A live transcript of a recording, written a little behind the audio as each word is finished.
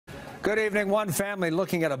Good evening. One family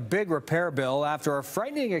looking at a big repair bill after a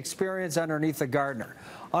frightening experience underneath the Gardiner.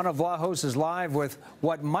 Anna Vlachos is live with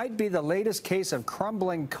what might be the latest case of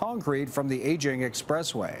crumbling concrete from the aging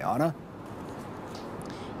expressway. Anna?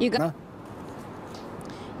 You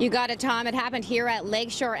got it, Tom. It happened here at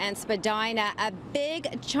Lakeshore and Spadina. A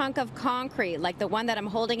big chunk of concrete, like the one that I'm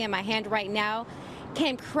holding in my hand right now,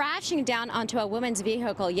 came crashing down onto a woman's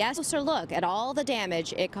vehicle. Yes, closer look at all the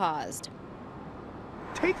damage it caused.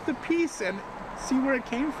 Take the piece and see where it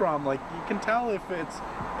came from. Like, you can tell if it's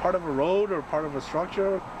part of a road or part of a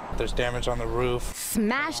structure. There's damage on the roof.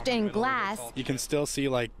 Smashed in glass. You can still see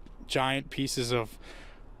like giant pieces of,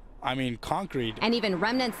 concrete. And even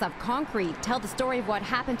remnants of concrete tell the story of what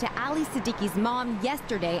happened to Ali Siddiqui's mom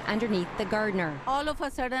yesterday underneath the Gardiner. All of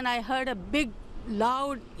a sudden I heard a big,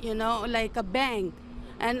 loud, like a bang.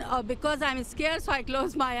 And because I'm scared, so I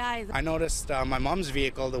closed my eyes. I noticed my mom's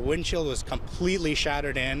vehicle, the windshield was completely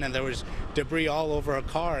shattered in and there was debris all over her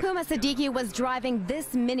car. Huma Siddiqui was driving this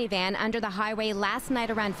minivan under the highway last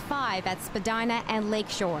night around 5 at Spadina and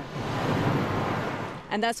Lakeshore.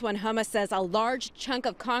 And that's when Huma says a large chunk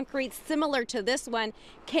of concrete similar to this one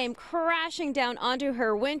came crashing down onto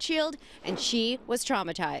her windshield, and she was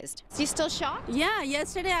traumatized. Is she still shocked? Yeah,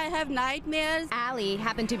 yesterday I have nightmares. Ali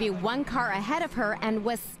happened to be one car ahead of her and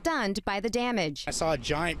was stunned by the damage. I saw a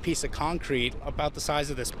giant piece of concrete about the size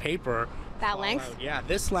of this paper. That length? Yeah,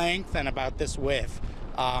 this length and about this width.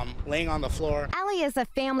 Laying on the floor. Ali is a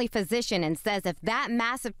family physician and says if that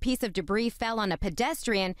massive piece of debris fell on a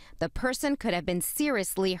pedestrian, the person could have been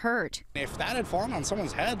seriously hurt. If that had fallen on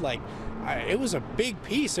someone's head, it was a big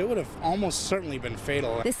piece, it would have almost certainly been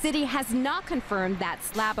fatal. The city has not confirmed that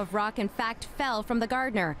slab of rock in fact fell from the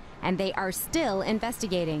Gardiner, and they are still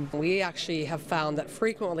investigating. We actually have found that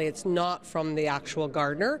frequently it's not from the actual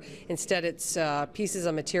Gardiner. Instead, it's pieces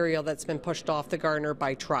of material that's been pushed off the Gardiner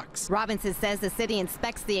by trucks. Robinson says the city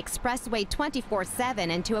inspects the expressway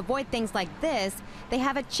 24/7, and to avoid things like this, they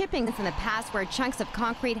have a chipping in the past where chunks of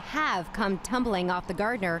concrete have come tumbling off the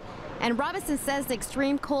Gardiner. And Robinson says the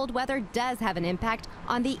extreme cold weather does have an impact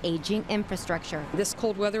on the aging infrastructure. This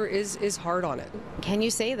cold weather is hard on it. Can you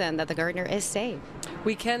say then that the Gardiner is safe?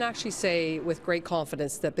 We can actually say with great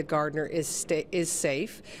confidence that the Gardiner is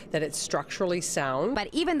safe, that it's structurally sound. But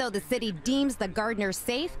even though the city deems the Gardiner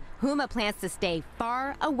safe, Huma plans to stay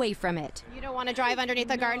far away from it. You don't want to drive underneath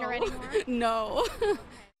the Gardiner anymore? No.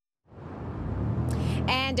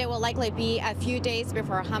 And it will likely be a few days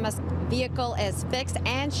before Huma's vehicle is fixed,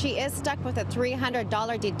 and she is stuck with a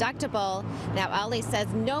 $300 deductible. Now, Ali says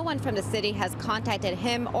no one from the city has contacted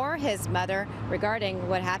him or his mother regarding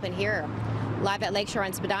what happened here. Live at Lakeshore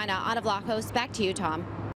and Spadina, Anna Vlachos, back to you, Tom.